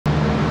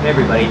Hey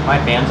everybody, my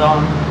fan's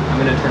on. I'm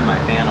gonna turn my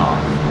fan off.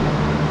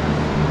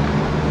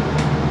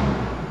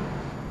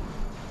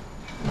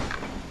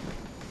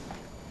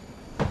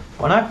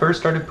 When I first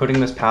started putting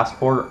this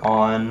passport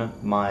on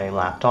my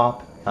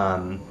laptop,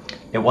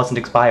 it wasn't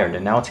expired,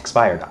 and now it's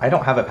expired. I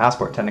don't have a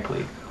passport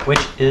technically,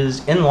 which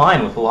is in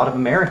line with a lot of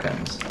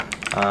Americans.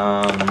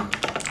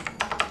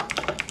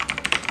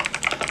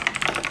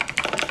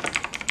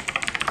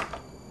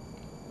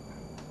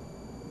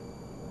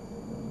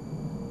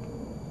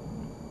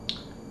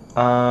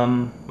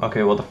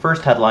 Okay, well the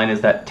first headline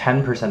is that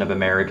 10% of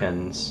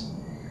Americans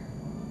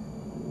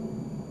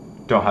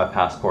don't have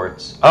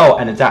passports. Oh,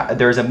 and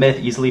there's a myth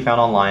easily found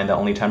online that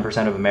only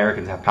 10% of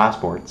Americans have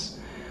passports.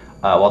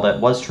 While that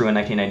was true in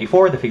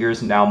 1994, the figure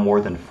is now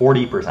more than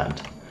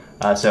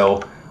 40%.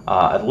 So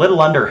a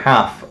little under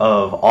half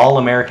of all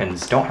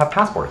Americans don't have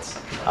passports,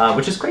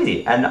 which is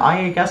crazy. And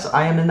I guess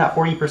I am in that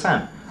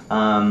 40%.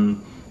 The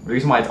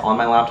reason why it's on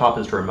my laptop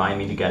is to remind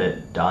me to get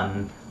it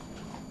done.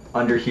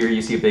 Under here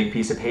you see a big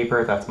piece of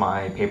paper. That's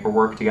my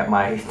paperwork to get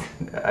my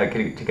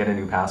to get a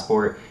new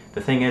passport.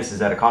 The thing is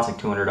that it costs like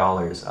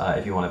 $200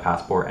 if you want a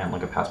passport and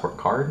like a passport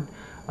card,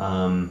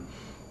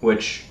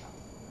 which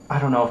I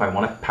don't know if I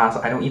want to pass.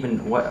 I don't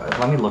even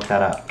let me look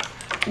that up.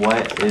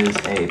 What is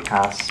a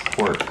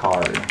passport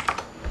card?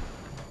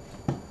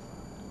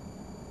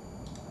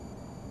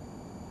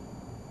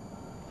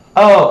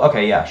 Oh,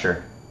 okay, yeah,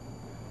 sure.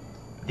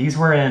 These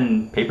were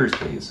in Papers,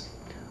 Please.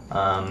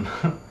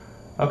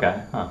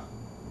 Okay, huh.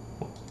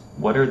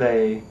 What are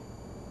they?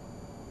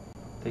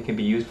 They can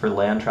be used for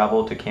land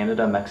travel to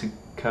Canada,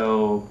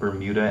 Mexico,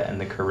 Bermuda,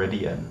 and the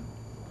Caribbean.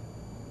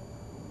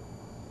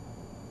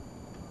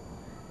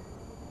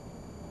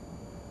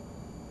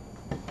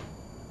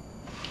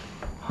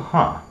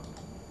 Huh.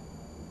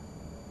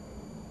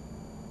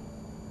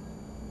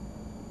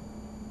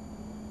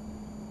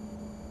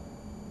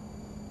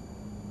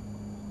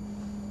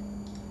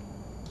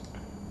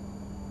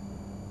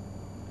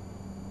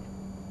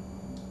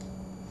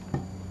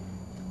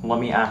 Let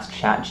me ask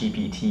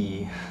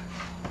ChatGPT.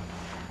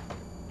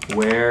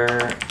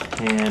 Where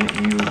can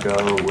you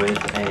go with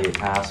a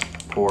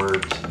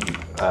passport,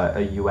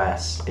 a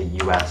US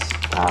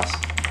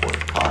passport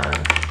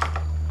card?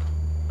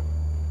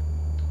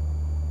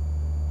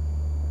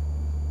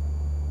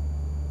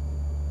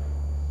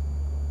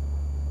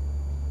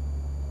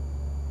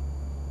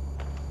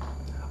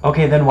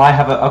 Okay, then why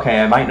have a,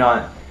 okay, I might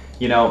not,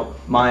 you know,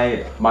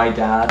 my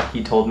dad,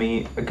 he told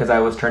me, because I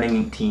was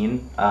turning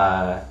 18,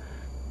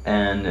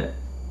 and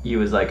he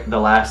was like,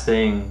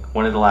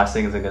 one of the last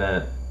things I'm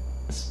gonna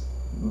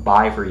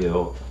buy for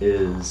you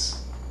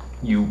is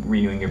you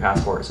renewing your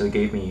passport. So he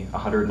gave me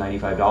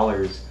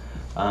 $195,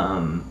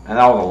 and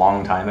that was a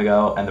long time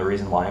ago. And the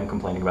reason why I'm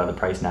complaining about the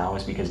price now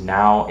is because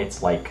now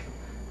it's like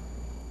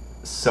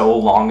so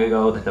long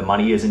ago that the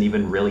money isn't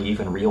even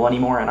real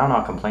anymore. And I'm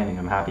not complaining.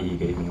 I'm happy he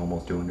gave me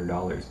almost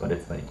 $200, but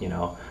it's like,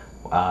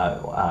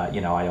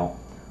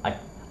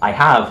 I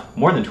have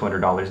more than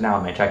 $200 now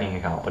in my checking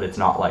account, but it's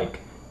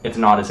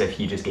not as if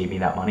he just gave me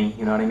that money,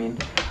 you know what I mean?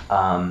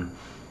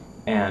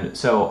 And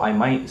so I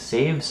might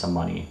save some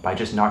money by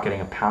just not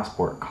getting a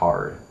passport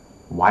card.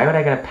 Why would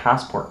I get a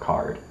passport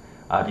card?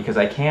 Because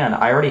I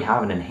already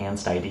have an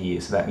enhanced ID,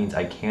 so that means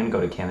I can go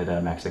to Canada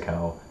and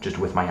Mexico just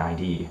with my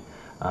ID.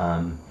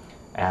 And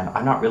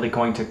I'm not really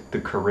going to the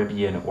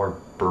Caribbean or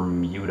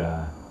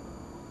Bermuda,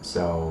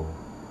 so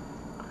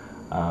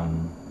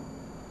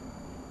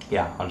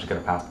yeah, I'll just get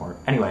a passport.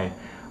 Anyway,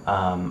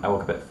 I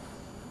woke up at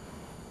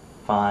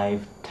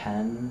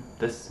 5:10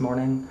 this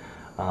morning.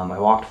 I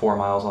walked 4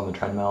 miles on the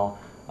treadmill.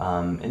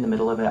 In the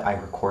middle of it, I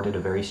recorded a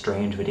very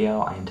strange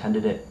video. I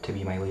intended it to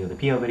be my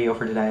LeoThePeo video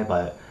for today,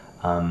 but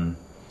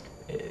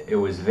it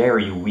was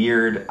very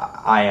weird.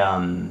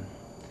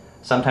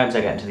 Sometimes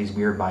I get into these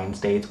weird mind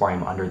states where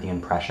I'm under the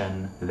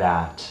impression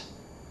that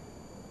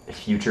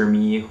future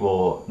me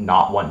will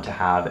not want to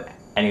have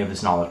any of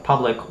this knowledge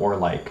public or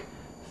like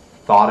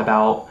thought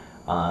about,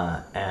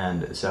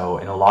 and so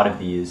in a lot of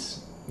these,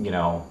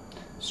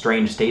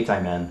 strange states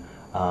I'm in,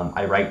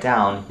 I write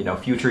down,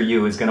 future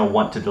you is going to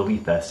want to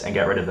delete this and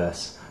get rid of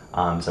this,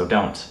 so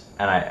don't.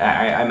 And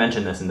I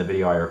mentioned this in the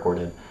video I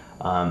recorded,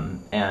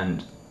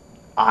 and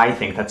I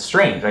think that's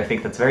strange. I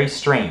think that's very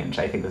strange.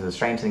 I think this is a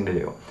strange thing to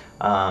do.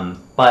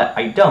 But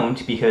I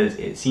don't, because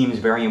it seems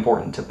very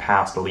important to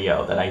past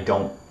Leo that I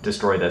don't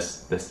destroy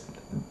this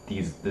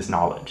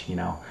knowledge,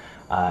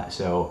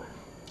 So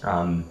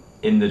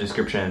in the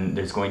description,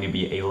 there's going to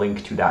be a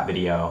link to that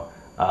video,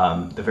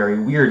 the very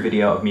weird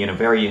video of me in a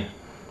very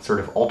sort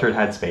of altered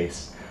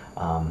headspace,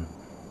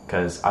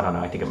 because, I don't know,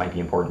 I think it might be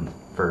important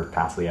for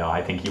past Leo.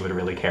 I think he would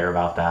really care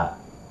about that.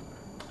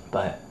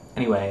 But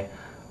anyway,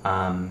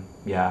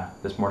 yeah,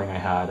 this morning I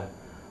had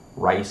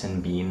rice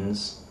and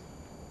beans,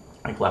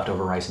 like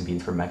leftover rice and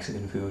beans from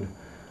Mexican food,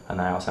 and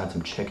then I also had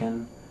some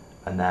chicken,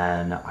 and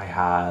then I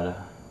had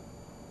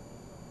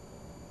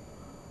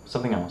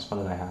something else. What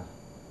did I have?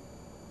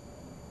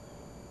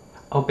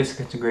 Oh,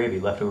 biscuits and gravy,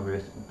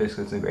 leftover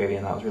biscuits and gravy,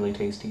 and that was really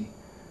tasty.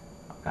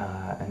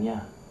 And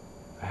yeah,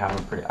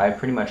 I've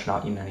pretty much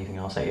not eaten anything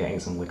else. I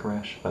ate some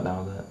licorice, but that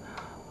was it.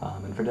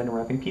 And for dinner we're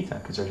having pizza,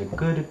 because there's a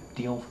good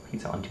deal for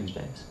pizza on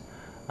Tuesdays.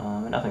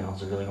 And nothing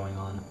else is really going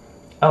on.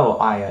 Oh,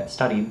 I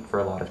studied for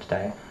a lot of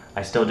today.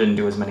 I still didn't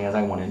do as many as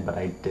I wanted, but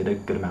I did a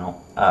good amount.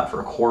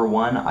 For Core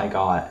 1, I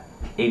got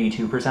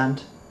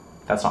 82%.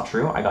 That's not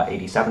true. I got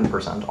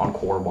 87% on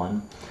Core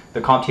 1.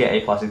 The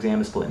CompTIA A+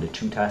 exam is split into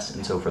 2 tests,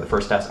 and so for the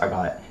first test, I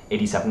got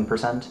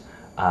 87%,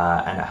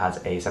 and it has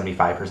a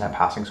 75%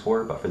 passing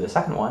score. But for the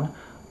second one,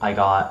 I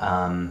got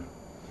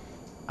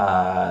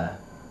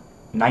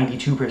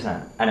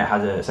 92%, and it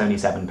has a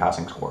 77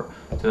 passing score.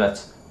 So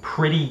that's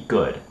pretty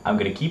good. I'm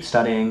going to keep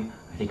studying.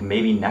 I think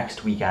maybe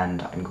next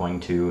weekend I'm going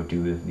to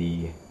do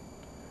the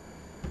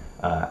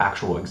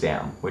actual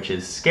exam, which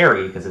is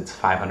scary because it's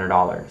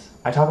 $500.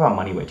 I talk about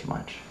money way too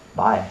much.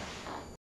 Bye.